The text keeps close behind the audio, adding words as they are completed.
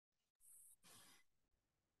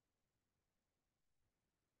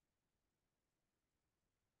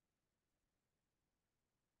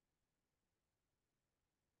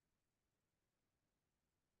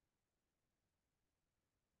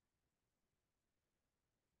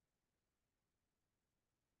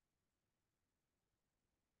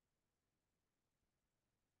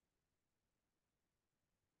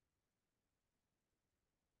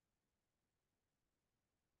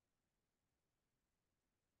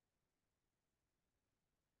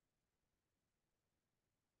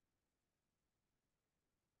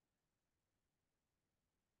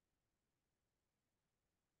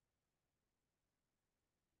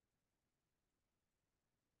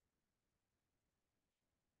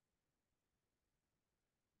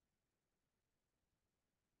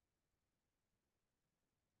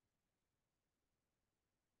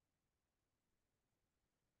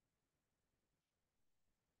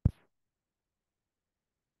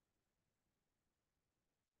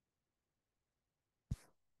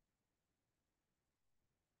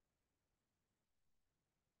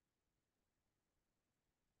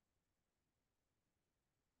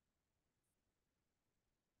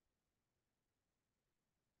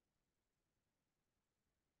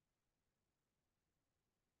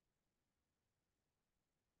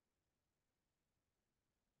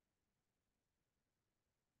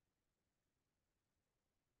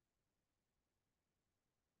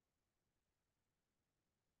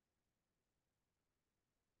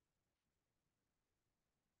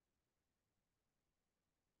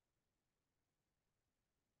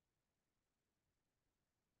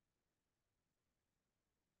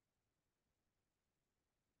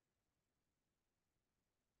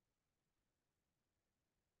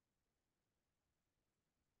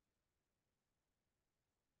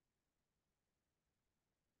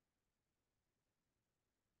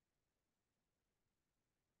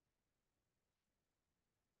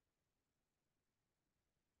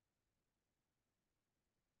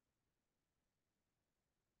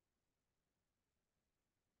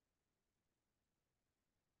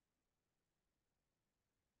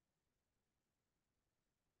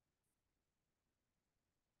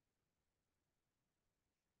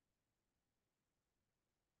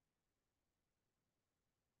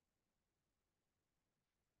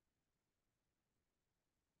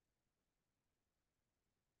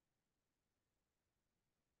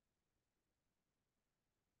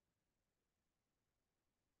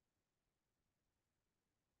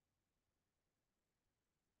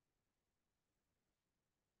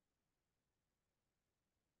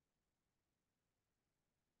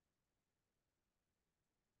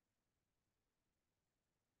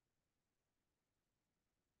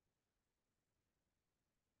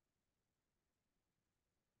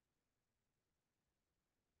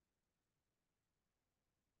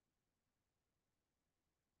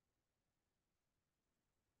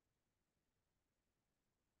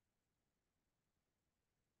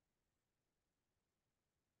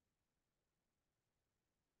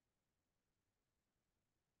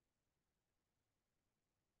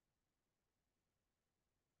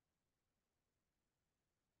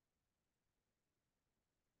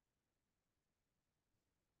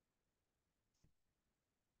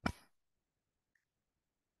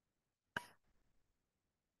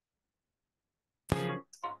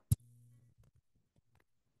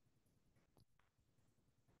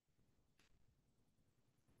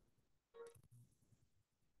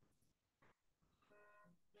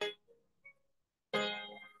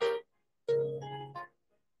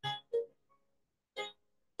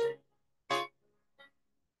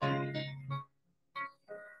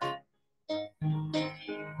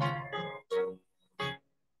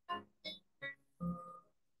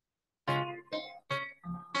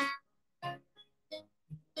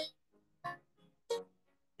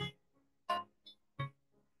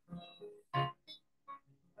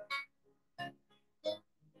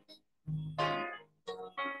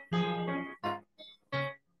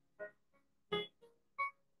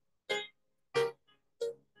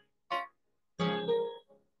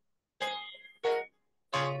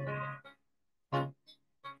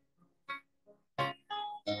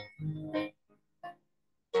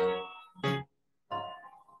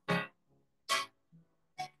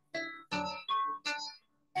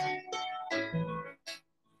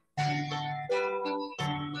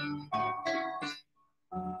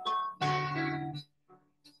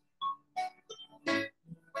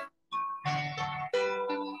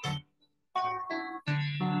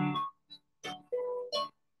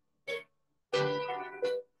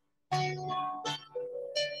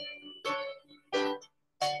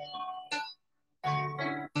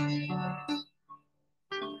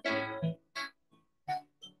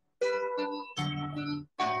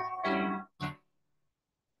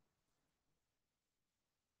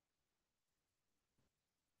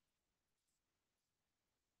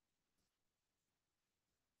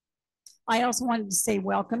I also wanted to say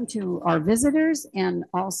welcome to our visitors and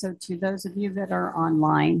also to those of you that are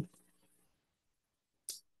online.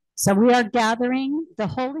 So we are gathering. The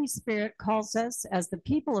Holy Spirit calls us as the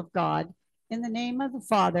people of God in the name of the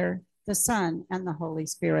Father, the Son, and the Holy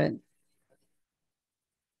Spirit.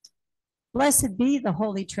 Blessed be the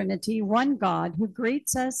Holy Trinity, one God who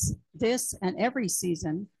greets us this and every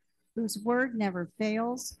season, whose word never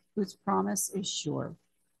fails, whose promise is sure.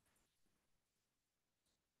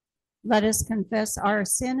 Let us confess our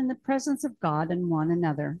sin in the presence of God and one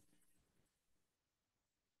another.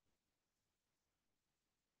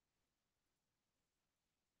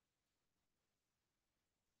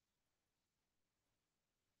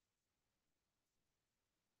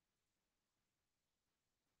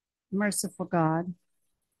 Merciful God,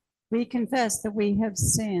 we confess that we have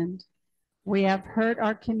sinned. We have hurt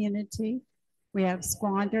our community. We have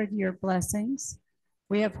squandered your blessings.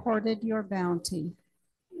 We have hoarded your bounty.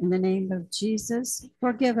 In the name of Jesus,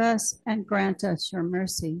 forgive us and grant us your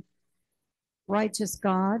mercy. Righteous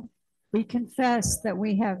God, we confess that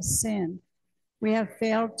we have sinned. We have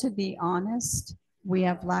failed to be honest. We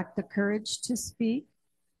have lacked the courage to speak.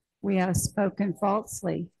 We have spoken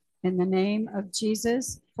falsely. In the name of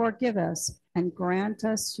Jesus, forgive us and grant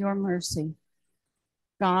us your mercy.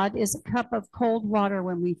 God is a cup of cold water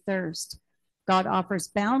when we thirst. God offers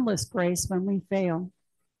boundless grace when we fail.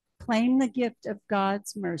 Claim the gift of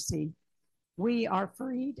God's mercy. We are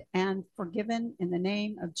freed and forgiven in the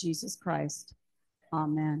name of Jesus Christ.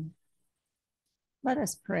 Amen. Let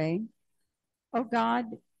us pray. O God,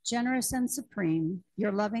 generous and supreme,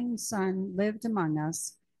 your loving Son lived among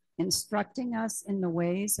us, instructing us in the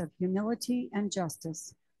ways of humility and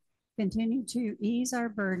justice. Continue to ease our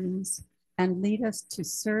burdens and lead us to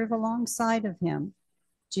serve alongside of him,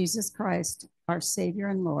 Jesus Christ, our Savior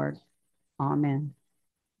and Lord. Amen.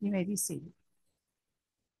 You may be seated.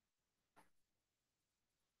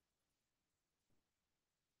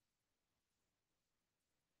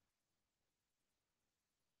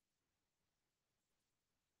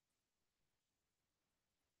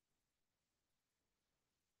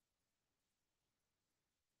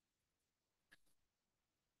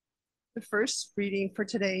 The first reading for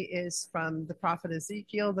today is from the prophet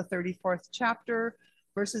Ezekiel, the 34th chapter,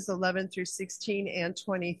 verses 11 through 16 and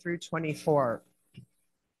 20 through 24.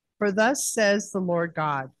 For thus says the Lord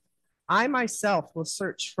God, I myself will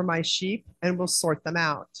search for my sheep and will sort them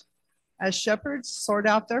out. As shepherds sort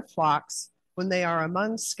out their flocks when they are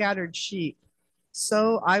among scattered sheep,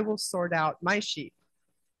 so I will sort out my sheep.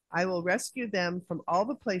 I will rescue them from all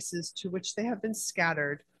the places to which they have been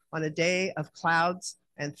scattered on a day of clouds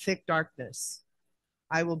and thick darkness.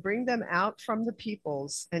 I will bring them out from the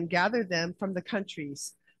peoples and gather them from the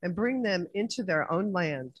countries and bring them into their own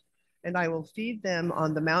land. And I will feed them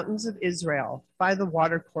on the mountains of Israel by the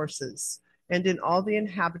watercourses and in all the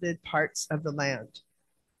inhabited parts of the land.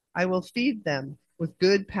 I will feed them with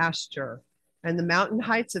good pasture, and the mountain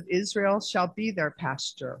heights of Israel shall be their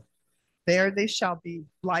pasture. There they shall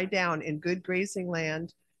lie down in good grazing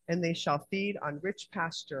land, and they shall feed on rich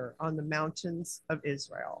pasture on the mountains of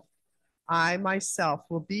Israel. I myself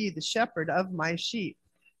will be the shepherd of my sheep,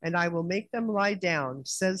 and I will make them lie down,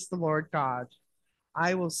 says the Lord God.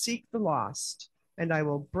 I will seek the lost, and I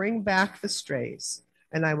will bring back the strays,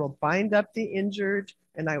 and I will bind up the injured,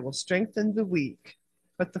 and I will strengthen the weak.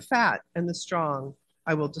 But the fat and the strong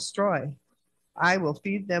I will destroy. I will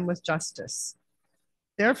feed them with justice.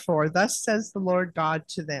 Therefore, thus says the Lord God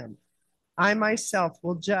to them, I myself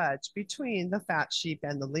will judge between the fat sheep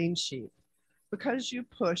and the lean sheep. Because you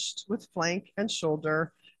pushed with flank and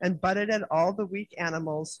shoulder and butted at all the weak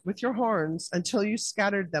animals with your horns until you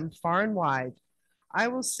scattered them far and wide, I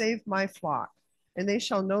will save my flock, and they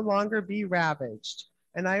shall no longer be ravaged,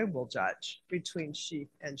 and I will judge between sheep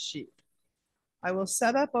and sheep. I will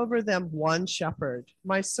set up over them one shepherd,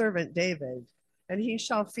 my servant David, and he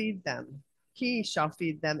shall feed them. He shall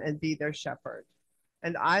feed them and be their shepherd.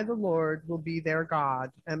 And I, the Lord, will be their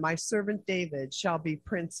God, and my servant David shall be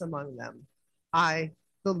prince among them. I,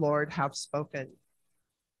 the Lord, have spoken.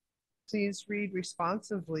 Please read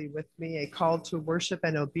responsively with me a call to worship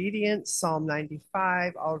and obedience, Psalm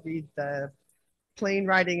 95. I'll read the plain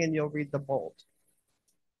writing and you'll read the bold.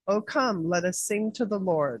 Oh, come, let us sing to the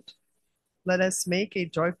Lord. Let us make a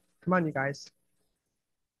joy. Come on, you guys.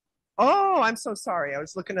 Oh, I'm so sorry. I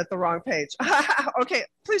was looking at the wrong page. Okay,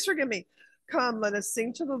 please forgive me. Come, let us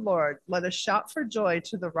sing to the Lord. Let us shout for joy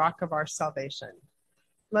to the rock of our salvation.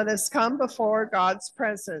 Let us come before God's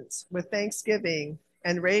presence with thanksgiving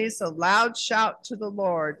and raise a loud shout to the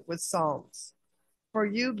Lord with psalms. For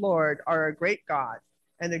you, Lord, are a great God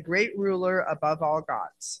and a great ruler above all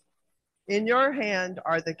gods. In your hand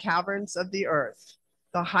are the caverns of the earth.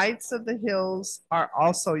 The heights of the hills are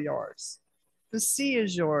also yours. The sea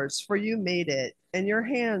is yours, for you made it, and your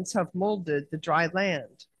hands have molded the dry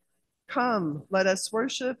land. Come, let us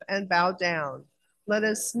worship and bow down. Let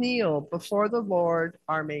us kneel before the Lord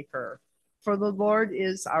our Maker. For the Lord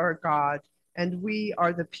is our God, and we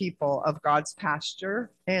are the people of God's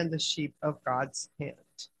pasture and the sheep of God's hand.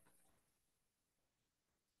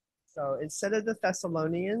 So instead of the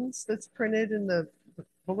Thessalonians that's printed in the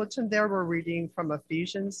bulletin there, we're reading from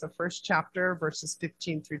Ephesians, the first chapter, verses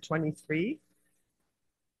 15 through 23.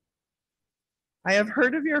 I have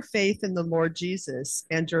heard of your faith in the Lord Jesus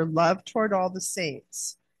and your love toward all the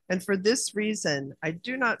saints. And for this reason, I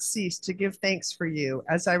do not cease to give thanks for you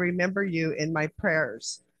as I remember you in my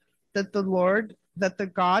prayers, that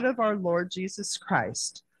the God of our Lord Jesus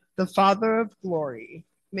Christ, the Father of glory,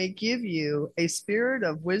 may give you a spirit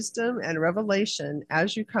of wisdom and revelation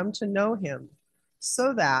as you come to know him,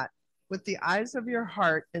 so that with the eyes of your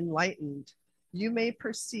heart enlightened, you may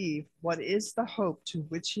perceive what is the hope to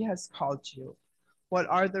which he has called you, what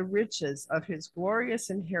are the riches of his glorious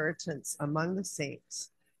inheritance among the saints,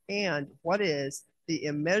 and what is the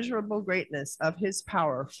immeasurable greatness of his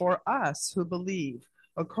power for us who believe,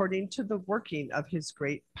 according to the working of his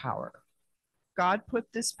great power. God put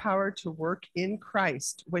this power to work in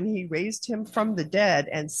Christ when he raised him from the dead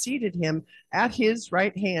and seated him at his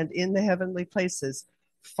right hand in the heavenly places,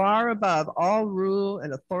 far above all rule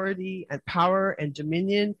and authority and power and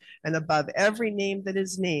dominion, and above every name that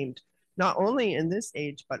is named, not only in this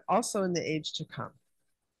age, but also in the age to come.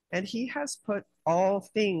 And he has put all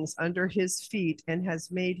things under his feet and has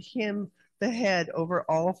made him the head over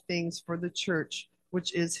all things for the church,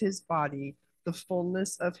 which is his body, the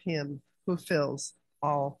fullness of him who fills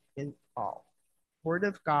all in all. Word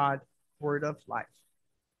of God, word of life.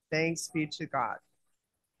 Thanks be to God.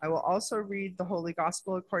 I will also read the Holy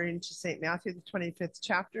Gospel according to St. Matthew, the 25th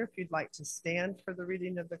chapter, if you'd like to stand for the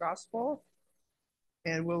reading of the Gospel.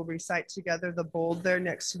 And we'll recite together the bold there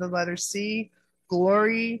next to the letter C.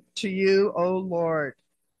 Glory to you, O Lord.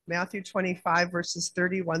 Matthew 25, verses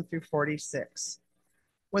 31 through 46.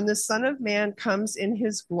 When the Son of Man comes in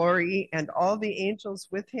his glory and all the angels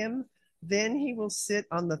with him, then he will sit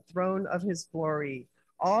on the throne of his glory.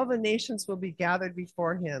 All the nations will be gathered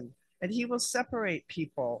before him, and he will separate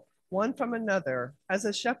people one from another, as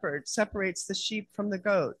a shepherd separates the sheep from the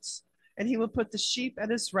goats. And he will put the sheep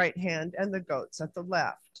at his right hand and the goats at the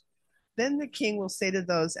left. Then the king will say to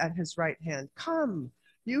those at his right hand, come,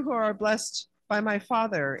 you who are blessed by my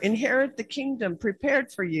Father, inherit the kingdom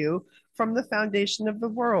prepared for you from the foundation of the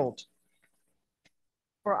world.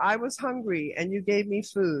 For I was hungry, and you gave me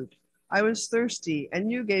food. I was thirsty,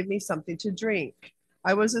 and you gave me something to drink.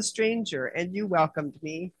 I was a stranger, and you welcomed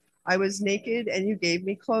me. I was naked, and you gave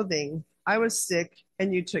me clothing. I was sick,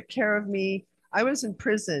 and you took care of me. I was in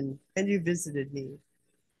prison, and you visited me.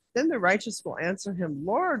 Then the righteous will answer him,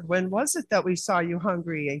 Lord, when was it that we saw you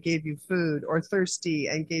hungry and gave you food, or thirsty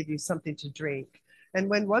and gave you something to drink? And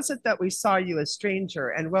when was it that we saw you a stranger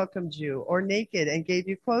and welcomed you, or naked and gave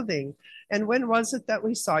you clothing? And when was it that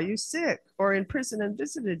we saw you sick, or in prison and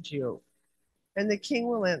visited you? And the king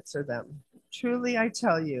will answer them, truly I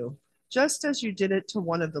tell you, just as you did it to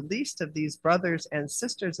one of the least of these brothers and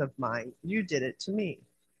sisters of mine, you did it to me.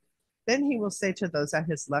 Then he will say to those at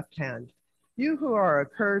his left hand, you who are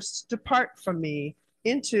accursed, depart from me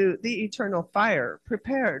into the eternal fire,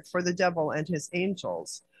 prepared for the devil and his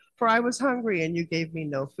angels. For I was hungry, and you gave me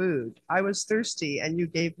no food. I was thirsty, and you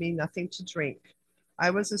gave me nothing to drink.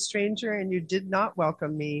 I was a stranger, and you did not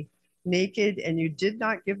welcome me, naked, and you did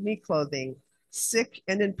not give me clothing, sick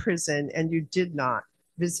and in prison, and you did not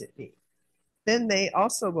visit me. Then they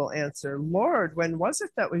also will answer, Lord, when was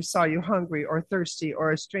it that we saw you hungry or thirsty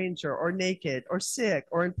or a stranger or naked or sick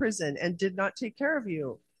or in prison and did not take care of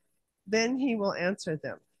you? Then he will answer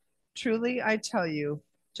them, truly I tell you,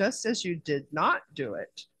 just as you did not do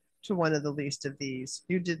it to one of the least of these,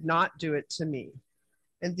 you did not do it to me.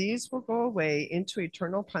 And these will go away into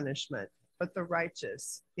eternal punishment, but the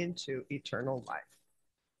righteous into eternal life.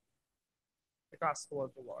 The Gospel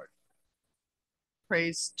of the Lord.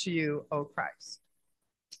 Praise to you, O Christ.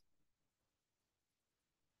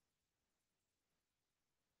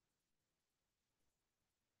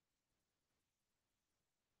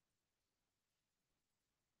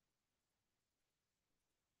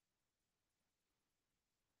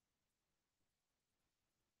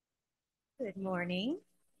 Good morning.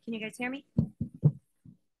 Can you guys hear me?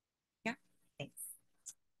 Yeah, thanks.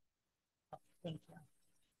 Thank you.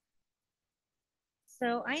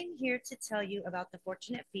 So I'm here to tell you about the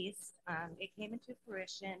Fortunate Feast. It came into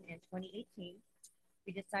fruition in 2018.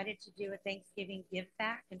 We decided to do a Thanksgiving give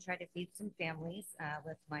back and try to feed some families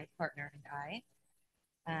with my partner and I.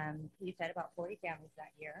 We fed about 40 families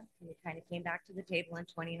that year. We kind of came back to the table in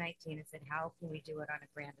 2019 and said, how can we do it on a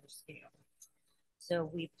grander scale? So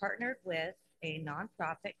we partnered with a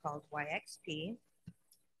nonprofit called YXP.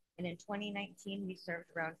 And in 2019, we served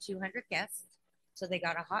around 200 guests. So they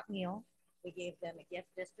got a hot meal. We gave them a gift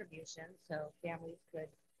distribution so families could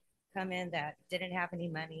come in that didn't have any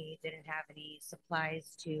money, didn't have any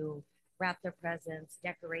supplies to wrap their presents,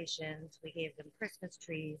 decorations. We gave them Christmas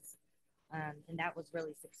trees, and that was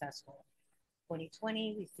really successful.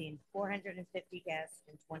 2020, we've seen 450 guests.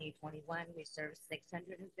 In 2021, we served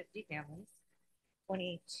 650 families.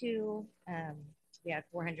 22, we had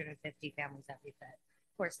 450 families that we fed.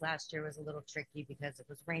 Of course, last year was a little tricky because it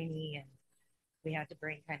was rainy and we had to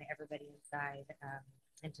bring kind of everybody inside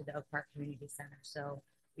into the Oak Park Community Center. So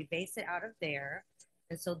we base it out of there.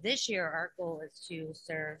 And so this year, our goal is to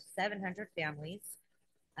serve 700 families.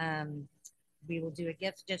 We will do a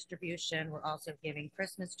gift distribution. We're also giving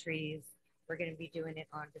Christmas trees. We're going to be doing it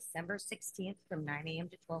on December 16th from 9 a.m.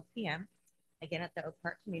 to 12 p.m. again at the Oak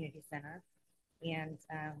Park Community Center. And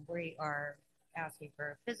we are asking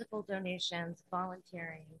for physical donations,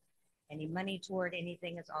 volunteering. Any money toward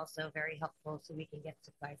anything is also very helpful so we can get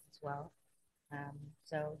supplies as well.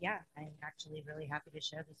 So yeah, I'm actually really happy to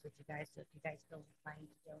share this with you guys. So if you guys feel inclined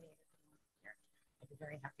to donate, I'd be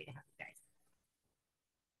very happy to have you guys.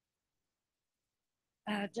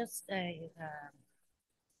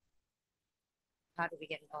 How do we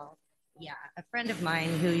get involved? Yeah, a friend of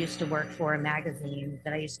mine who used to work for a magazine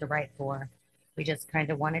that I used to write for, we just kind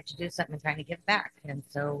of wanted to do something and kind of give back. And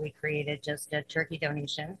so we created just a turkey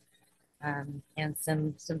donation and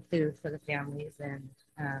some food for the families. And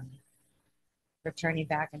returning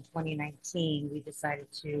back in 2019, we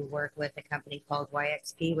decided to work with a company called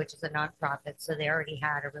YXP, which is a nonprofit. So they already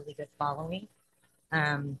had a really good following.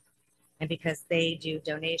 And because they do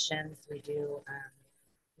donations, we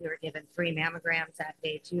were given free mammograms that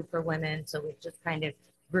day too for women. So we just kind of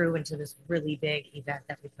grew into this really big event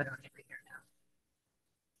that we put on every year now.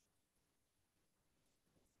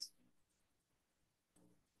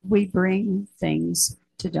 We bring things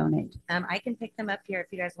to donate. I can pick them up here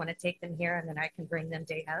if you guys want to take them here, and then I can bring them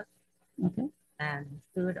day of. Okay.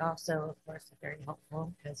 Food also, of course, is very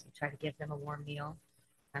helpful because we try to give them a warm meal.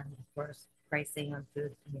 Of course, pricing on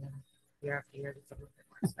food, year after year, it's a little bit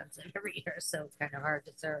more expensive every year, so it's kind of hard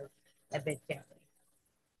to serve a big family.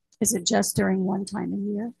 Is it just during one time a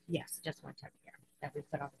year? Yes, just one time a year that we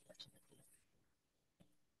put on the portion.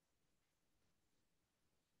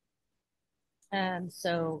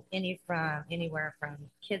 So anywhere from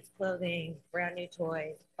kids' clothing, brand new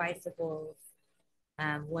toys, bicycles,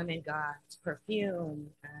 women got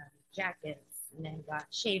perfume, jackets, and then got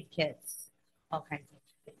shave kits, all kinds of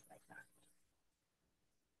things like that.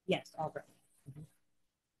 Yes, all brand new. Mm-hmm.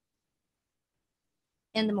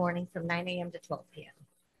 In the morning from 9 a.m. to 12 p.m.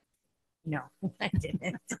 No, I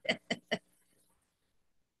didn't.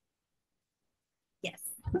 Yes.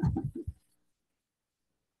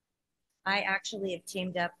 I actually have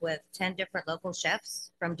teamed up with 10 different local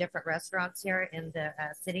chefs from different restaurants here in the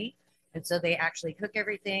city. And so they actually cook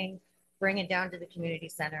everything, bring it down to the community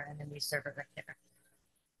center, and then we serve it right there.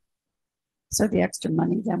 So the extra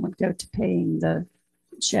money then would go to paying the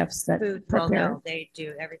chefs that Food, prepare. well, no, they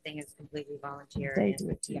do. Everything is completely volunteer. They do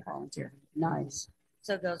it to volunteer. Nice.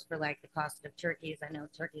 So it goes for like the cost of turkeys. I know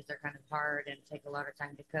turkeys are kind of hard and take a lot of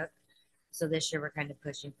time to cook. So this year we're kind of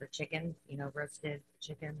pushing for chicken, roasted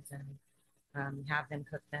chickens, and have them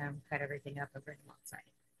cook them, cut everything up, and bring them on site.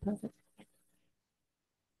 Perfect.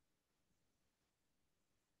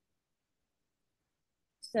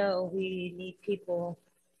 So we need people.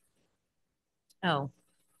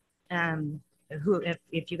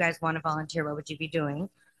 If you guys want to volunteer, what would you be doing?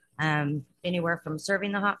 Anywhere from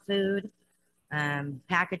serving the hot food,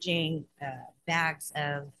 packaging, bags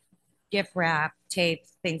of gift wrap, tape,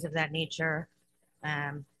 things of that nature,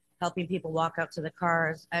 helping people walk up to the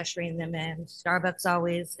cars, ushering them in. Starbucks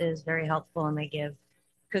always is very helpful, and they give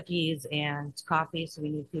cookies and coffee, so we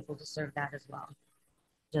need people to serve that as well.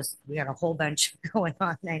 We got a whole bunch going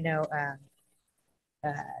on. I know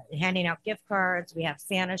handing out gift cards. We have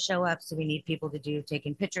Santa show up, so we need people to do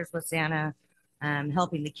taking pictures with Santa,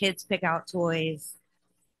 helping the kids pick out toys.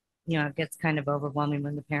 It gets kind of overwhelming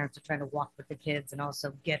when the parents are trying to walk with the kids and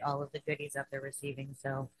also get all of the goodies that they're receiving.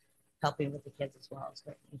 So helping with the kids as well is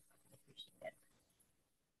greatly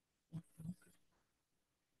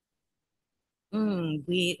appreciated.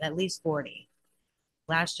 We at least 40.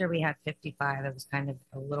 Last year we had 55. It was kind of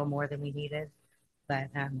a little more than we needed, but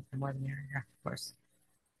the more the merrier, of course.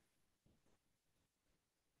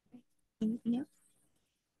 Yeah.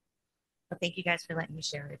 Well, thank you guys for letting me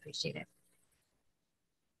share. I appreciate it.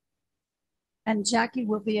 And Jackie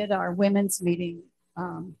will be at our women's meeting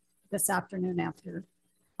this afternoon after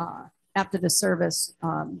the service.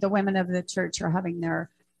 The women of the church are having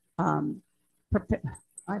their, I don't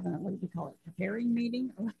know, what do you call it, preparing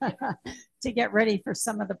meeting to get ready for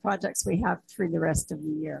some of the projects we have through the rest of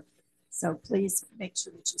the year. So please make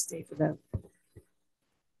sure that you stay for those.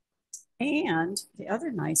 And the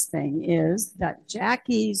other nice thing is that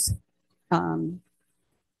Jackie's been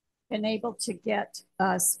able to get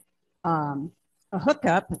us a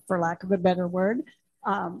hookup, for lack of a better word,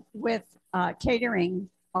 with catering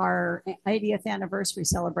our 80th anniversary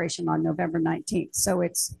celebration on November 19th. So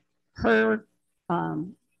it's her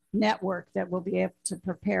network that will be able to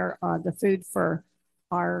prepare the food for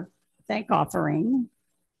our thank offering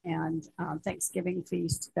and Thanksgiving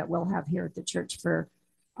feast that we'll have here at the church for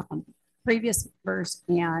previous members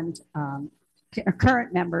and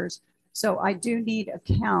current members. So I do need a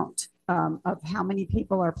count of how many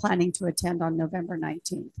people are planning to attend on November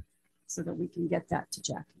 19th so that we can get that to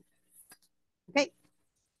Jackie. Okay.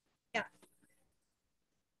 Yeah.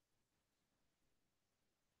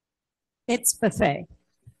 It's buffet,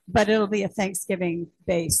 but it'll be a Thanksgiving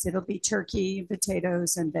base. It'll be turkey,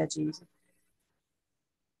 potatoes, and veggies.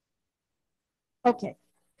 Okay.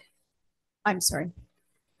 I'm sorry.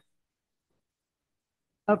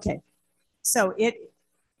 Okay. So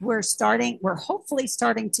we're hopefully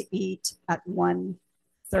starting to eat at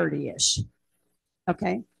 1:30-ish.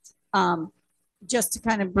 Okay. Just to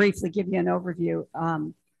kind of briefly give you an overview,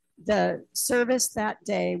 the service that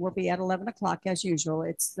day will be at 11 o'clock as usual.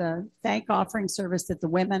 It's the thank offering service that the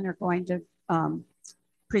women are going to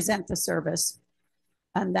present the service.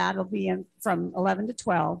 And that'll be from 11 to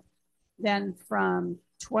 12. Then from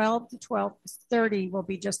 12 to 12:30 will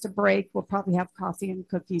be just a break. We'll probably have coffee and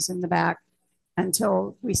cookies in the back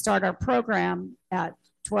until we start our program at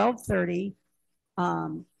 12:30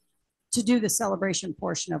 to do the celebration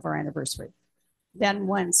portion of our anniversary. Then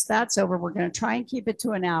once that's over, we're going to try and keep it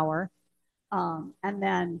to an hour. And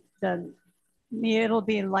then it'll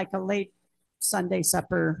be like a late Sunday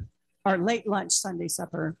supper or late lunch Sunday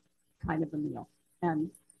supper kind of a meal.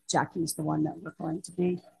 And Jackie's the one that we're going to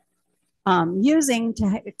be using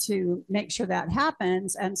to make sure that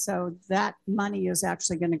happens. And so that money is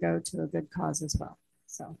actually going to go to a good cause as well.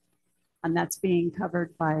 So, and that's being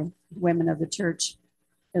covered by women of the church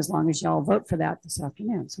as long as y'all vote for that this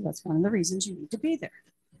afternoon. So that's one of the reasons you need to be there.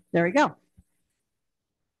 There we go.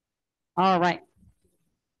 All right.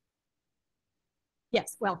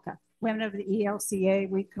 Yes, WELCA. Women of the ELCA,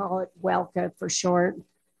 we call it WELCA for short,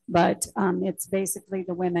 but it's basically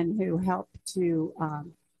the women who help to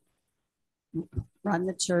run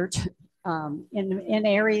the church in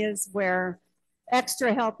areas where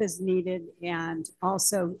extra help is needed and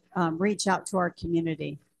also reach out to our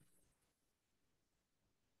community.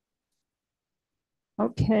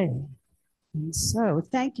 Okay, and so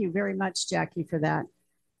thank you very much, Jackie, for that.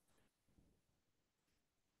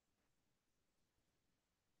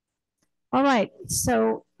 All right,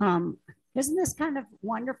 so isn't this kind of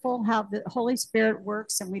wonderful how the Holy Spirit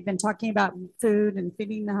works? And we've been talking about food and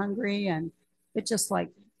feeding the hungry, and it just like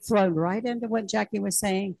flowed right into what Jackie was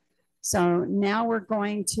saying. So now we're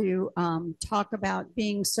going to talk about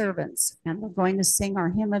being servants, and we're going to sing our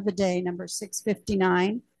hymn of the day, number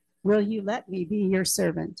 659. Will you let me be your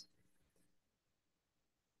servant?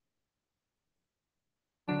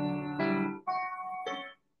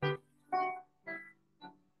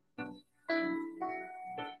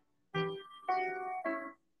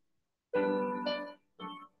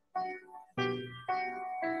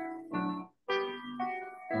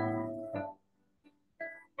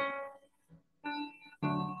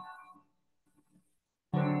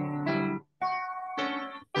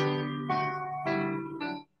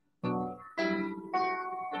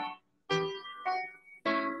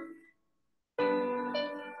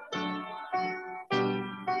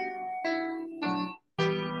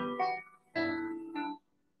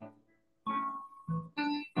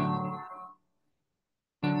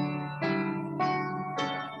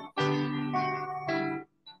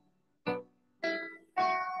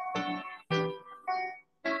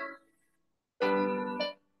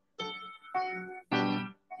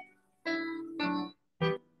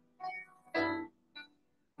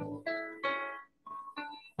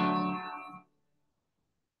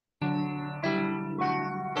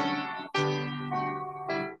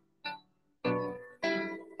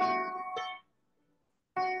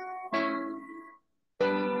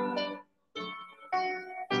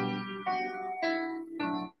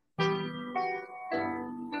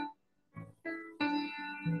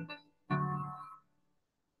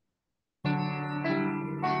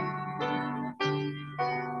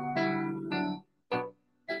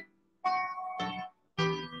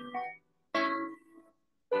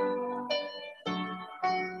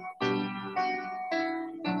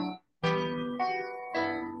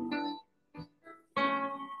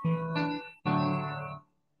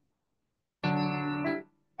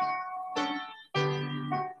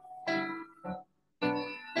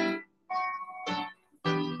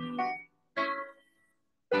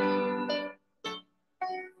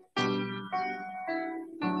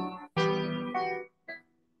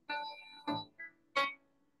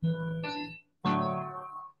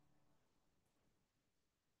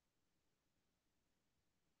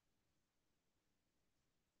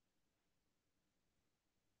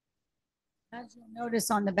 As you'll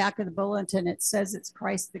notice on the back of the bulletin, it says it's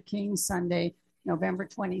Christ the King Sunday, November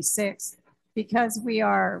 26th, because we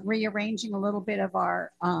are rearranging a little bit of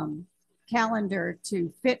our calendar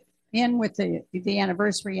to fit in with the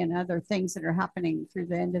anniversary and other things that are happening through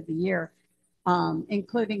the end of the year,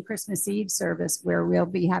 including Christmas Eve service, where we'll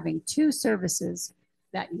be having 2 services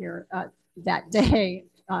that year, that day,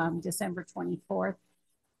 December 24th.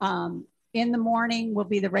 In the morning will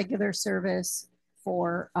be the regular service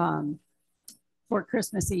for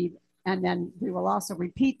Christmas Eve. And then we will also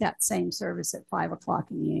repeat that same service at 5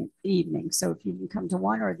 o'clock in the evening. So if you can come to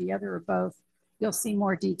one or the other or both, you'll see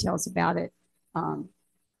more details about it.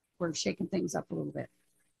 We're shaking things up a little bit.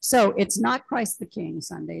 So it's not Christ the King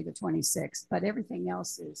Sunday, the 26th, but everything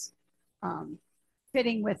else is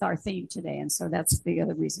fitting with our theme today. And so that's the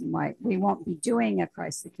other reason why we won't be doing a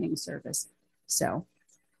Christ the King service. So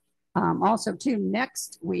also, too,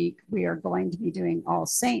 next week, we are going to be doing All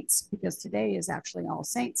Saints, because today is actually All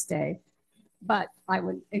Saints Day. But I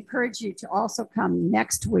would encourage you to also come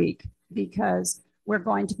next week, because we're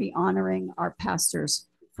going to be honoring our pastors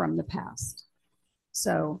from the past.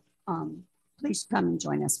 So please come and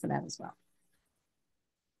join us for that as well.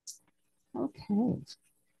 Okay.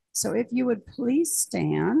 So if you would please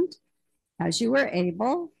stand as you are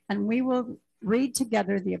able, and we will read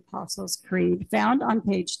together the Apostles' Creed found on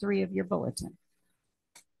page 3 of your bulletin.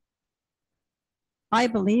 I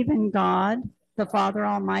believe in God, the Father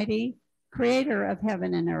Almighty, creator of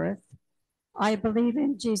heaven and earth. I believe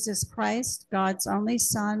in Jesus Christ, God's only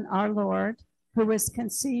Son, our Lord, who was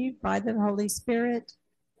conceived by the Holy Spirit,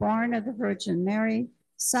 born of the Virgin Mary,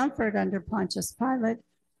 suffered under Pontius Pilate,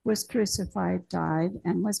 was crucified, died,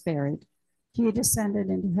 and was buried. He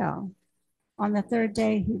descended into hell. On the 3rd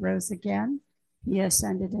day, he rose again. He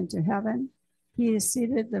ascended into heaven. He is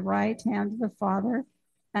seated at the right hand of the Father,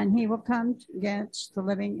 and he will come to judge the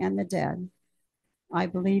living and the dead. I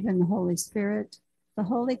believe in the Holy Spirit, the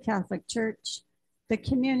Holy Catholic Church, the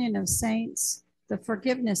communion of saints, the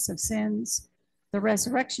forgiveness of sins, the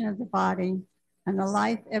resurrection of the body, and the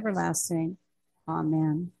life everlasting.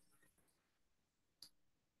 Amen.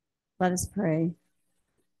 Let us pray.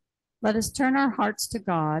 Let us turn our hearts to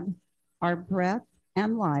God, our breath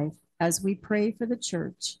and life, as we pray for the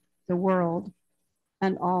church, the world,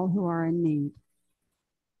 and all who are in need.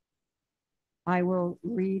 I will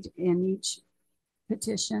read in each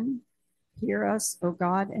petition. Hear us, O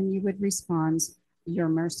God, and you would respond, your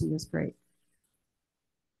mercy is great.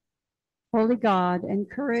 Holy God,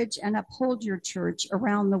 encourage and uphold your church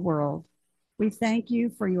around the world. We thank you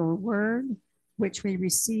for your word, which we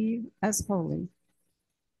receive as holy.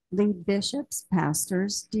 Lead bishops,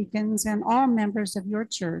 pastors, deacons, and all members of your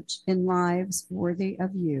church in lives worthy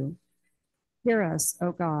of you. Hear us,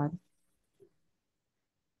 O God.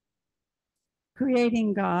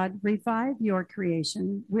 Creating God, revive your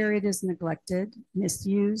creation where it is neglected,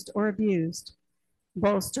 misused, or abused.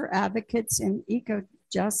 Bolster advocates in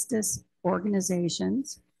eco-justice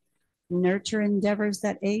organizations. Nurture endeavors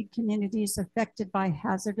that aid communities affected by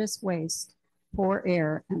hazardous waste, poor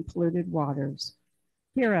air, and polluted waters.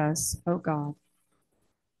 Hear us, O God.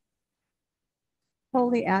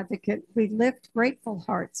 Holy Advocate, we lift grateful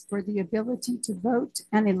hearts for the ability to vote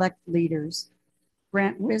and elect leaders.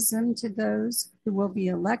 Grant wisdom to those who will be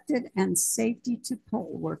elected and safety to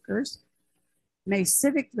poll workers. May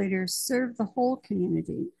civic leaders serve the whole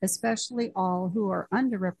community, especially all who are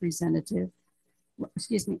underrepresented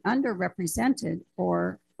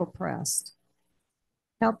or oppressed.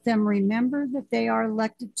 Help them remember that they are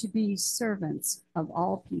elected to be servants of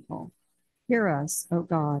all people. Hear us, O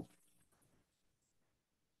God.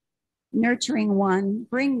 Nurturing one,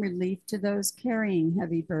 bring relief to those carrying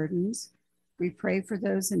heavy burdens. We pray for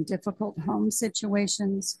those in difficult home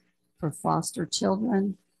situations, for foster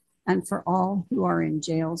children, and for all who are in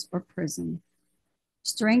jails or prison.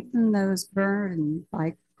 Strengthen those burdened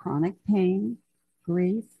by chronic pain,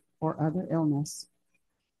 grief, or other illness.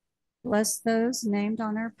 Bless those named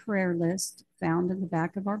on our prayer list found in the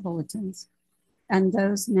back of our bulletins, and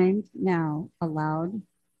those named now aloud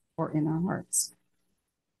or in our hearts.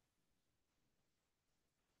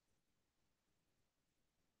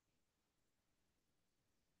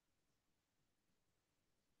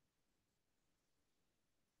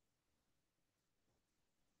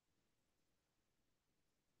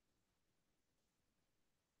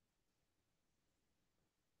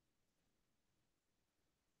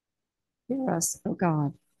 Hear us, O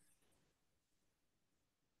God.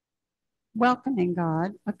 Welcoming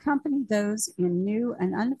God, accompany those in new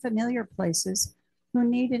and unfamiliar places who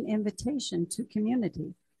need an invitation to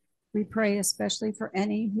community. We pray especially for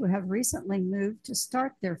any who have recently moved to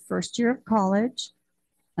start their first year of college,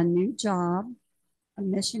 a new job, a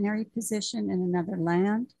missionary position in another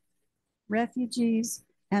land, refugees,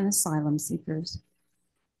 and asylum seekers.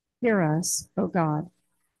 Hear us, O God.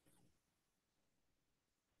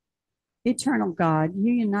 Eternal God,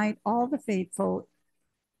 you unite all the faithful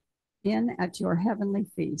in at your heavenly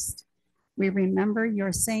feast. We remember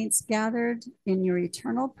your saints gathered in your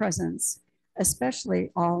eternal presence, especially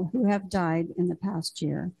all who have died in the past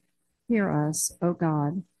year. Hear us, O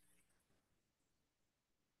God.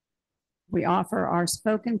 We offer our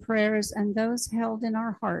spoken prayers and those held in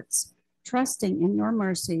our hearts, trusting in your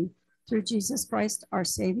mercy through Jesus Christ, our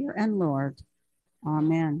Savior and Lord.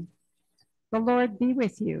 Amen. The Lord be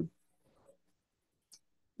with you.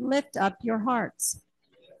 Lift up your hearts.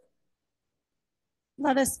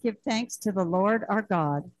 Let us give thanks to the Lord our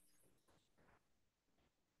God.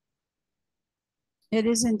 It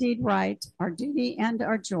is indeed right, our duty and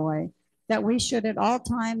our joy, that we should at all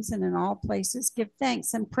times and in all places give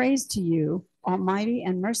thanks and praise to you, Almighty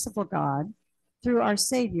and merciful God, through our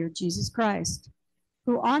Savior, Jesus Christ,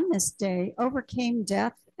 who on this day overcame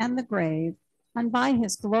death and the grave, and by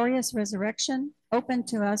his glorious resurrection opened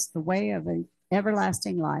to us the way of an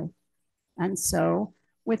everlasting life. And so,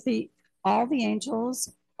 with all the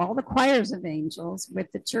angels, all the choirs of angels, with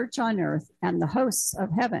the church on earth and the hosts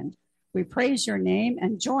of heaven, we praise your name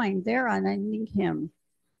and join their unending hymn.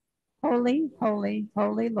 Holy, holy,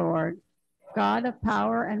 holy Lord, God of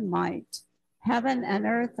power and might, heaven and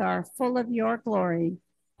earth are full of your glory.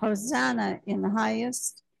 Hosanna in the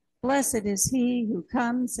highest. Blessed is he who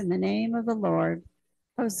comes in the name of the Lord.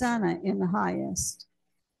 Hosanna in the highest.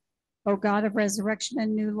 O God of resurrection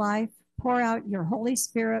and new life, pour out your Holy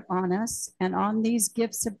Spirit on us and on these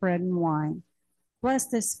gifts of bread and wine. Bless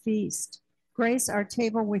this feast. Grace our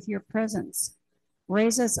table with your presence.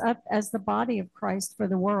 Raise us up as the body of Christ for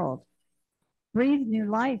the world. Breathe new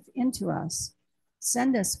life into us.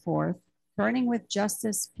 Send us forth, burning with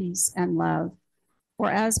justice, peace, and love.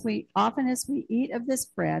 For often as we eat of this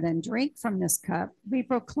bread and drink from this cup, we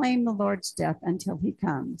proclaim the Lord's death until he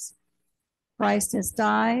comes. Christ has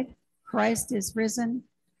died. Christ is risen.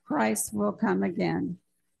 Christ will come again.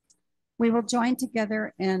 We will join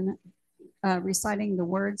together in reciting the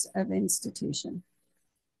words of institution.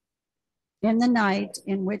 In the night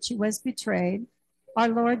in which he was betrayed, our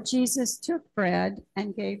Lord Jesus took bread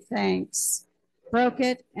and gave thanks, broke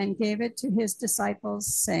it and gave it to his disciples,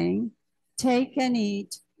 saying, "Take and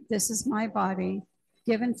eat. This is my body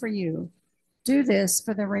given for you. Do this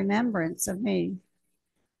for the remembrance of me."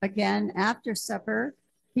 Again, after supper,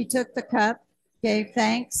 he took the cup, gave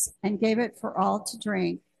thanks, and gave it for all to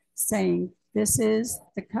drink, saying, "This is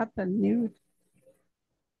the cup of new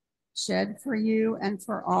shed for you and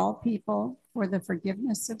for all people for the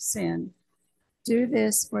forgiveness of sin. Do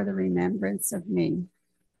this for the remembrance of me."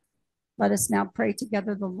 Let us now pray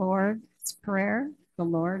together the Lord's Prayer.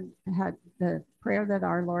 The prayer that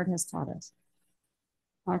our Lord has taught us.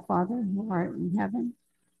 Our Father, who art in heaven,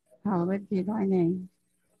 hallowed be thy name.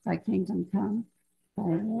 Thy kingdom come,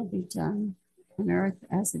 thy will be done on earth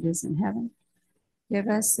as it is in heaven. Give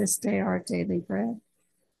us this day our daily bread,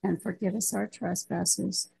 and forgive us our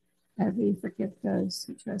trespasses, as we forgive those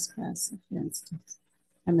who trespass against us.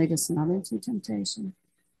 And lead us not into temptation,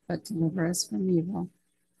 but deliver us from evil.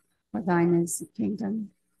 For thine is the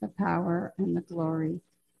kingdom, the power, and the glory,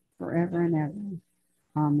 forever and ever.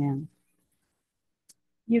 Amen.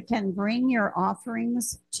 You can bring your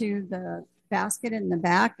offerings to the basket in the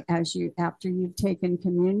back after you've taken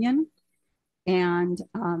communion. And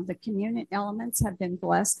the communion elements have been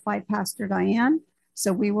blessed by Pastor Diane.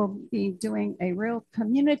 So we will be doing a real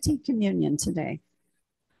community communion today.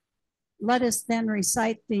 Let us then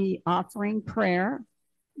recite the offering prayer.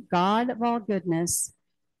 God of all goodness,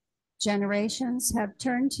 generations have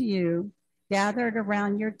turned to you, gathered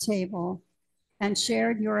around your table, and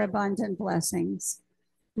shared your abundant blessings.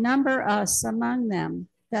 Number us among them,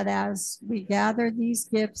 that as we gather these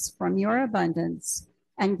gifts from your abundance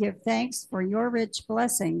and give thanks for your rich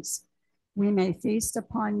blessings, we may feast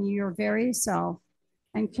upon your very self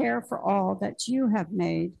and care for all that you have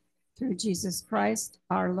made through Jesus Christ,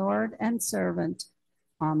 our Lord and servant.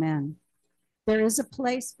 Amen. There is a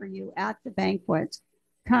place for you at the banquet.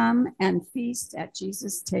 Come and feast at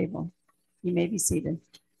Jesus' table. You may be seated.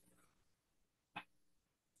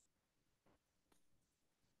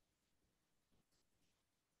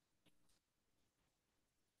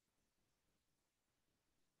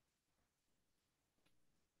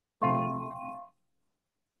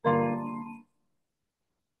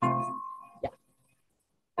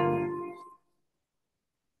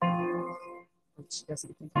 She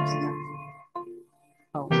doesn't think there's enough.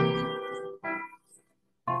 Oh.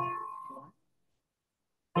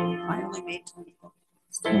 I only made 24.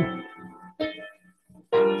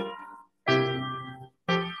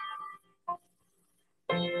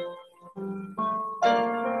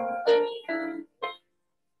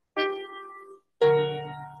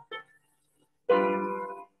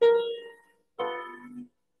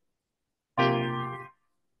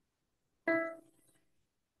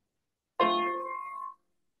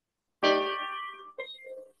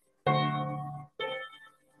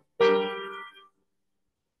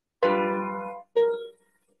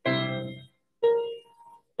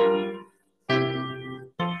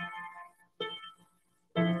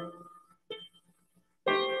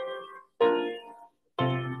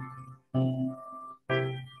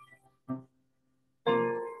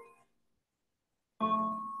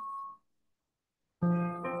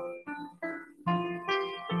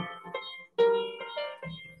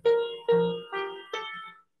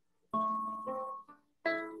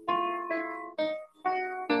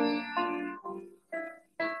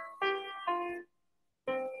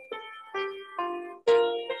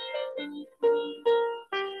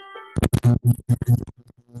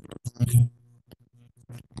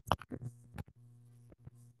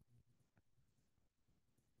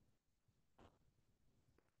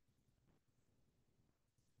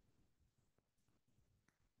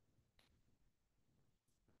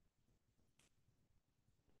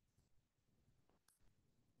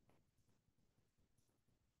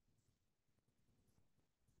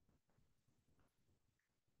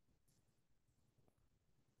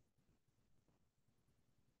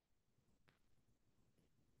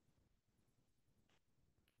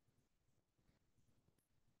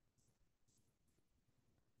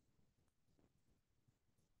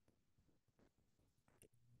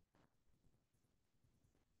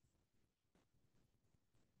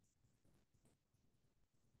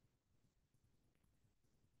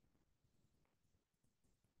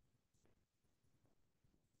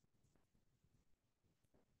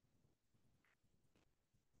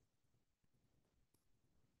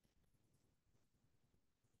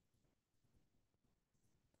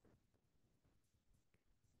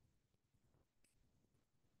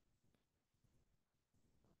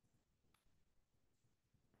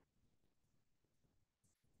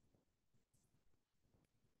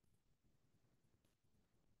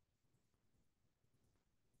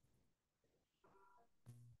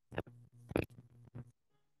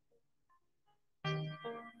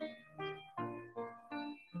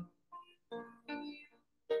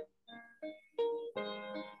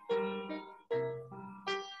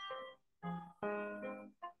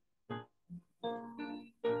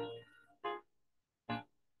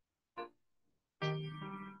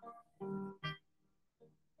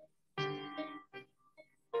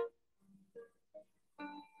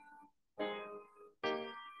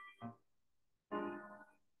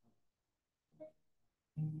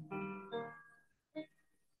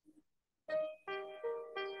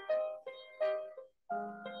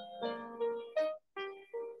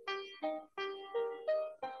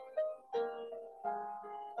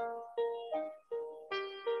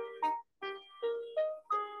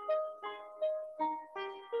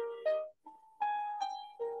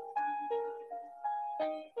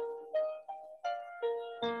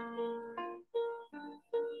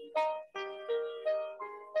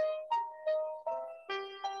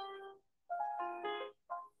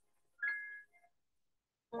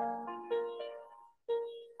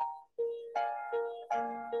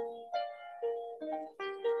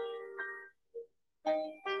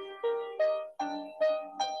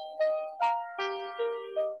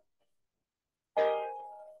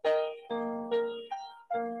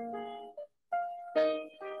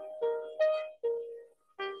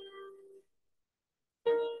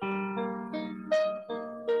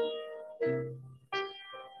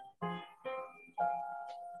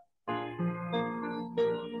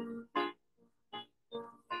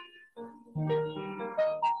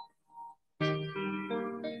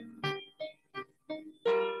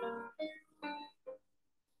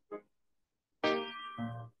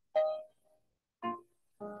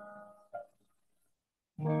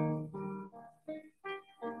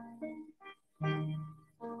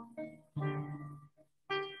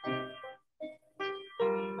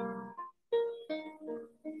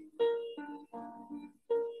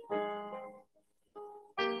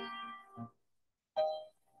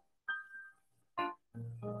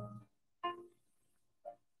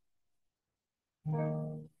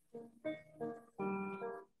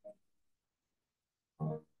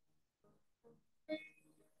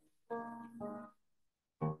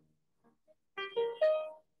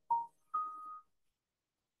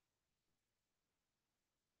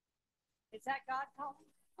 Is that God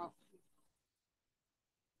calling?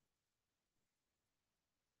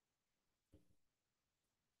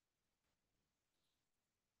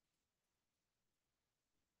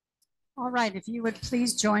 All right, if you would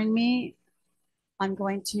please join me, I'm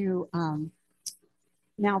going to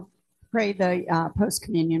now pray the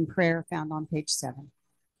post-communion prayer found on page 7.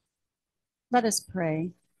 Let us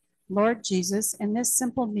pray. Lord Jesus, in this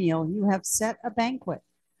simple meal, you have set a banquet.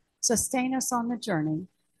 Sustain us on the journey.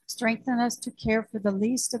 Strengthen us to care for the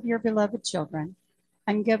least of your beloved children,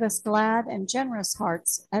 and give us glad and generous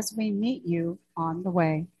hearts as we meet you on the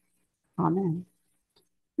way. Amen.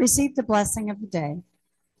 Receive the blessing of the day.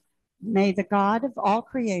 May the God of all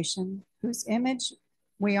creation, whose image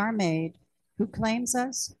we are made, who claims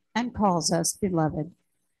us and calls us beloved,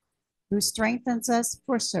 who strengthens us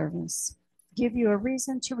for service, give you a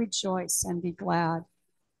reason to rejoice and be glad.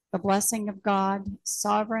 The blessing of God,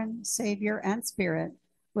 sovereign, Savior, and Spirit,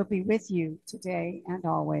 will be with you today and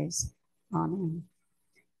always. Amen.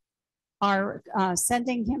 Our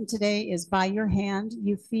sending hymn today is By Your Hand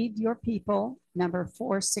You Feed Your People, number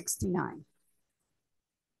 469.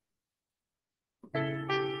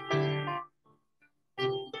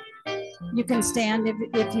 You can stand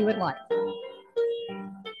if you would like.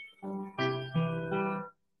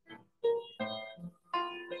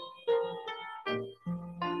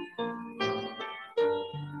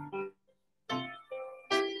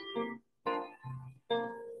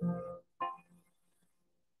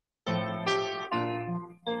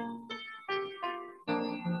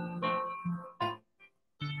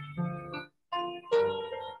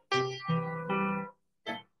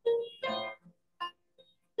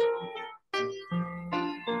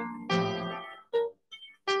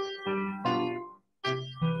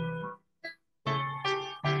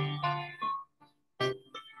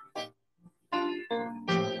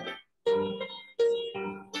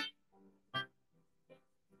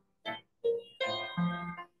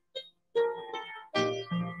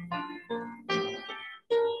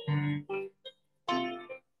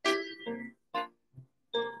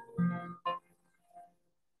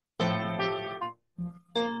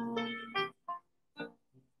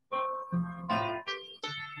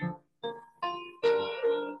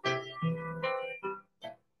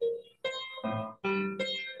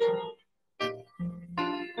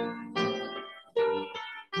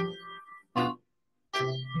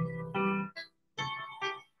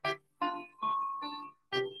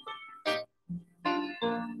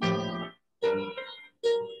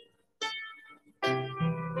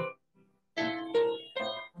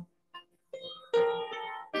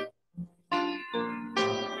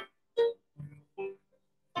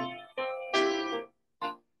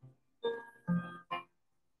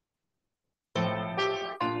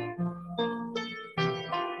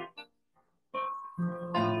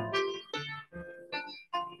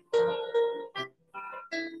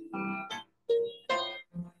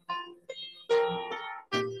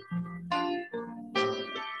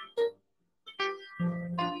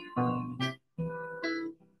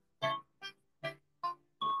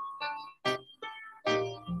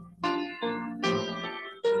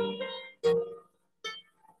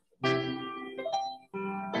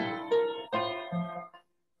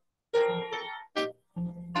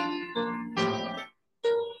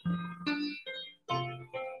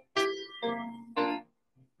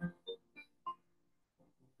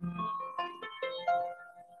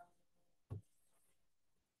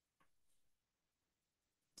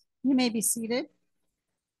 You may be seated,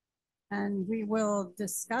 and we will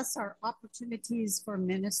discuss our opportunities for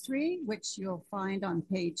ministry, which you'll find on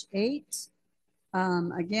page 8.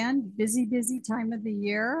 Again, busy time of the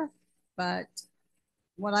year, but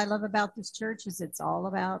what I love about this church is it's all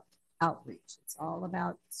about outreach. It's all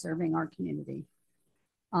about serving our community.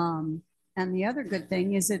 And the other good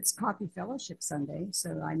thing is it's Coffee Fellowship Sunday.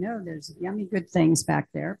 So I know there's yummy good things back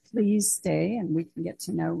there. Please stay and we can get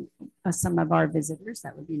to know some of our visitors.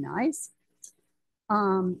 That would be nice.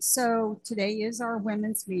 So today is our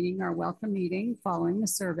women's meeting, our welcome meeting following the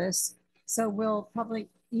service. So we'll probably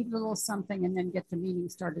eat a little something and then get the meeting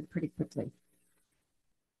started pretty quickly.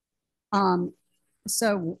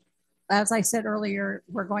 So as I said earlier,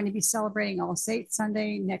 we're going to be celebrating All Saints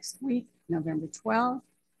Sunday next week, November 12th.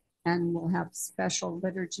 And we'll have special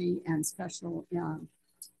liturgy and special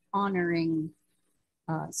honoring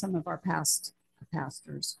some of our past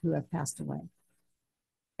pastors who have passed away.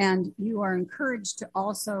 And you are encouraged to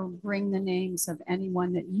also bring the names of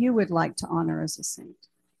anyone that you would like to honor as a saint.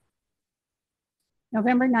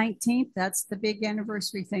 November 19th, that's the big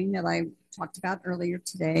anniversary thing that I talked about earlier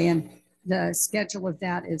today. And the schedule of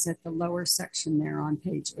that is at the lower section there on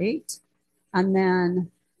page 8. And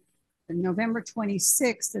then November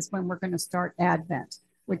 26th is when we're going to start Advent,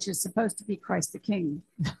 which is supposed to be Christ the King.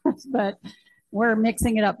 But we're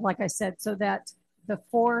mixing it up, like I said, so that the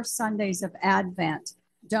 4 Sundays of Advent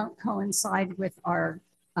don't coincide with our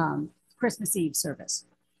Christmas Eve service.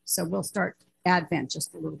 So we'll start Advent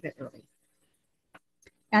just a little bit early.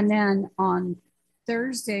 And then on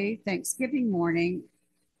Thursday, Thanksgiving morning,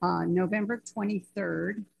 November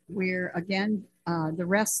 23rd, we're again the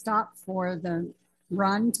rest stop for the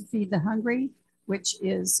Run to Feed the Hungry, which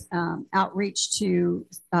is outreach to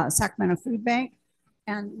Sacramento Food Bank.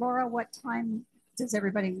 And Laura, what time does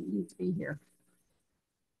everybody need to be here?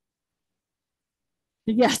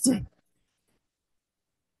 Yes.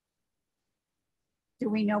 Do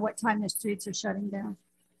we know what time the streets are shutting down?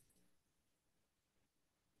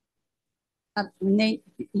 Nate,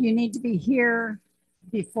 you need to be here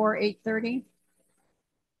before 8:30.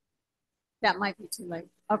 That might be too late.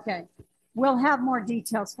 Okay. We'll have more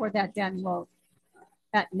details for that then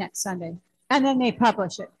at next Sunday. And then they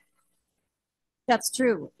publish it. That's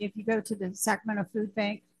true. If you go to the Sacramento Food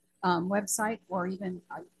Bank website, or even,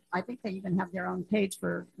 I think they even have their own page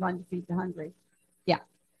for Run to Feed the Hungry. Yeah.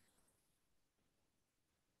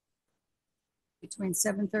 Between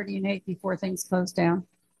 7:30 and 8 before things close down.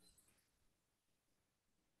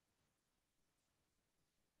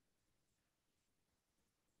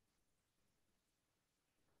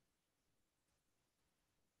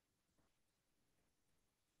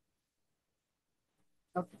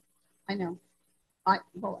 Okay, I know.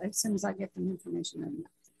 Well, as soon as I get the information in.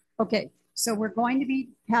 Okay, so we're going to be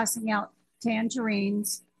passing out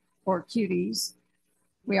tangerines or cuties.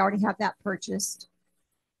 We already have that purchased.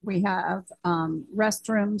 We have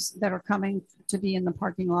restrooms that are coming to be in the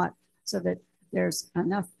parking lot so that there's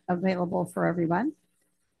enough available for everyone.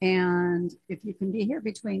 And if you can be here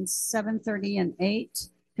between 7:30 and 8,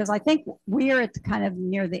 because I think we are at the kind of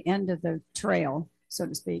near the end of the trail, so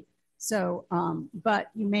to speak. So, but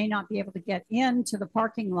you may not be able to get into the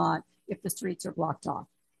parking lot if the streets are blocked off.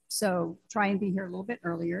 So try and be here a little bit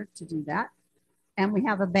earlier to do that. And we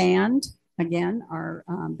have a band. Again, our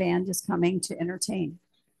band is coming to entertain.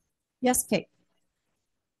 Yes, Kate.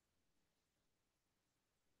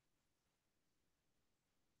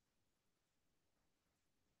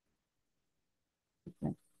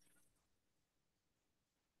 Okay.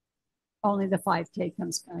 Only the 5K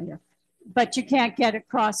comes here. But you can't get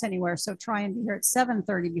across anywhere. So try and be here at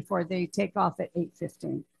 7:30 before they take off at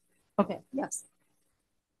 8:15. Okay, yes.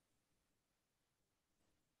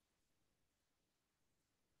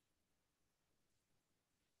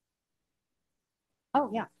 Oh,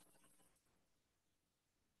 yeah.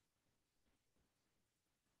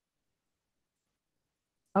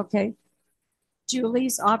 Okay.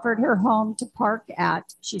 Julie's offered her home to park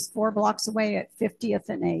at. She's 4 blocks away at 50th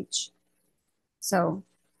and H. So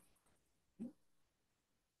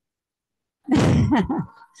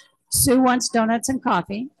Sue wants donuts and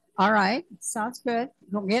coffee. All right, sounds good.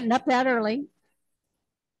 We're getting up that early.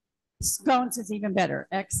 Scones is even better.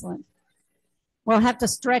 Excellent. We'll have to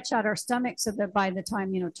stretch out our stomachs so that by the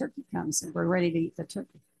time, turkey comes and we're ready to eat the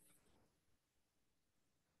turkey.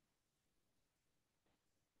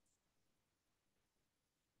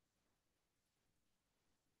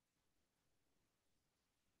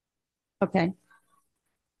 Okay.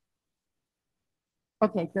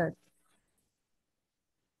 Okay, good.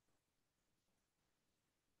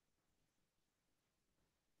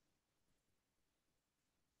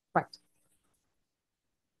 Right.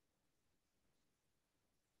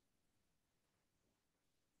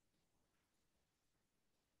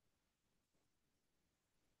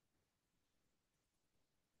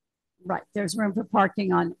 Right. There's room for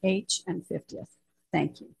parking on H and 50th.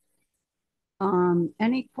 Thank you.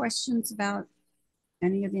 Any questions about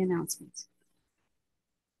any of the announcements?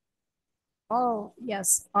 Oh,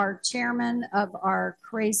 yes. Our chairman of our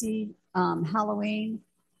crazy Halloween,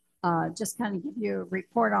 just kind of give you a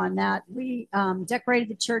report on that. We decorated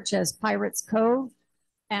the church as Pirates Cove,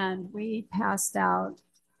 and we passed out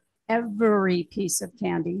every piece of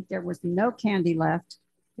candy. There was no candy left.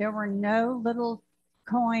 There were no little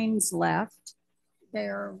coins left.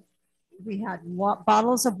 We had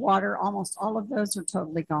bottles of water. Almost all of those are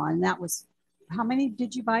totally gone. That was, how many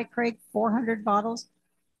did you buy, Craig? 400 bottles?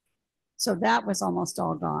 So that was almost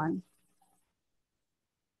all gone.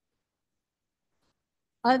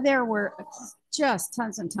 There were just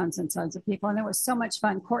tons and tons and tons of people, and it was so much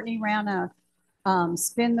fun. Courtney ran a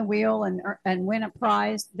spin the wheel and win a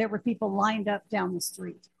prize. There were people lined up down the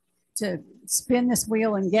street to spin this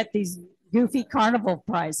wheel and get these goofy carnival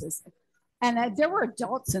prizes. And there were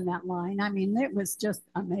adults in that line. I mean, it was just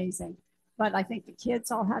amazing. But I think the kids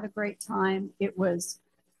all had a great time. It was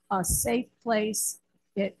a safe place.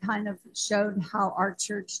 It kind of showed how our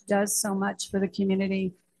church does so much for the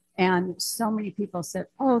community. And so many people said,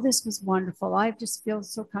 oh, this was wonderful. I just feel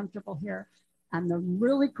so comfortable here. And the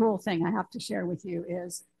really cool thing I have to share with you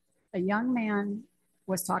is a young man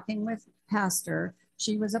was talking with Pastor.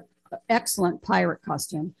 She was an excellent pirate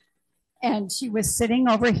costume. And she was sitting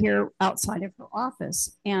over here outside of her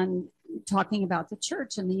office and talking about the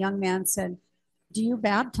church. And the young man said, do you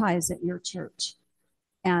baptize at your church?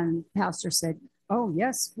 And Pastor said, oh,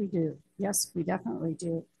 yes, we do. Yes, we definitely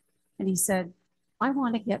do. And he said, I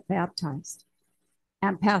want to get baptized.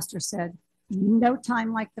 And Pastor said, no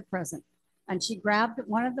time like the present. And she grabbed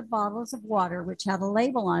one of the bottles of water, which had a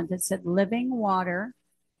label on it that said living water,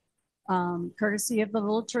 courtesy of the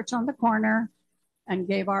little church on the corner, and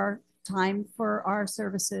gave our time for our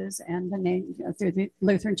services and the name through the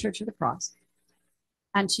Lutheran Church of the Cross.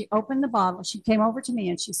 And she opened the bottle. She came over to me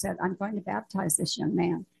and she said, I'm going to baptize this young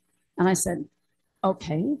man. And I said,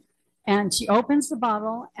 okay. And she opens the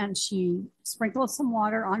bottle and she sprinkles some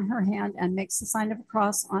water on her hand and makes the sign of a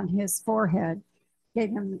cross on his forehead, gave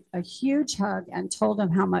him a huge hug and told him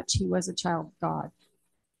how much he was a child of God.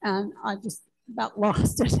 And I just about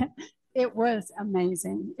lost it. It was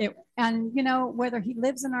amazing. And you know, whether he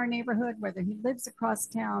lives in our neighborhood, whether he lives across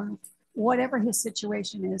town, whatever his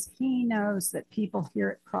situation is, he knows that people here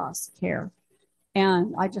at Cross care.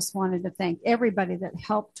 And I just wanted to thank everybody that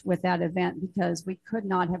helped with that event because we could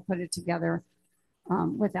not have put it together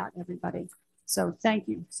without everybody. So thank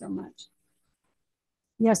you so much.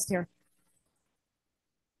 Yes, dear.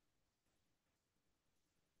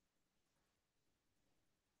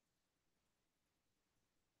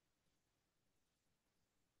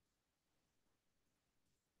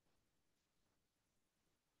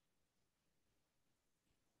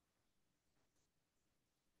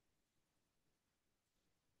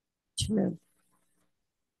 True.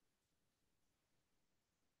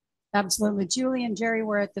 Absolutely. Julie and Jerry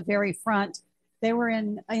were at the very front. They were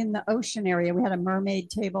in the ocean area. We had a mermaid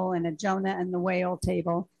table and a Jonah and the whale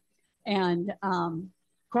table. And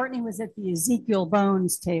Courtney was at the Ezekiel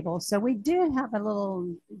bones table. So we did have a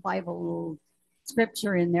little Bible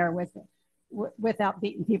scripture in there with it, without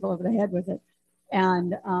beating people over the head with it.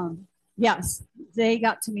 And yes, they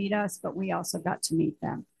got to meet us, but we also got to meet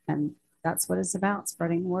them. And that's what it's about,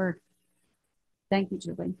 spreading the word. Thank you,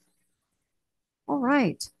 Julie. All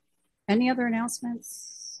right. Any other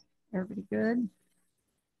announcements? Everybody good?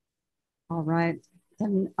 All right.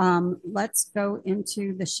 Then let's go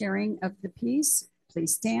into the sharing of the peace.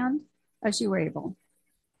 Please stand as you are able.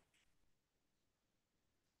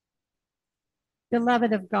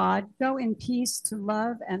 Beloved of God, go in peace to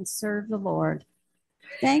love and serve the Lord.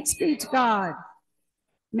 Thanks be to God.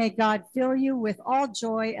 May God fill you with all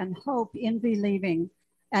joy and hope in believing,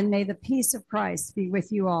 and may the peace of Christ be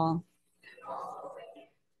with you all.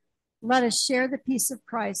 Let us share the peace of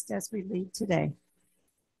Christ as we leave today.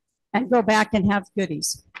 And go back and have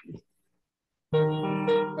goodies.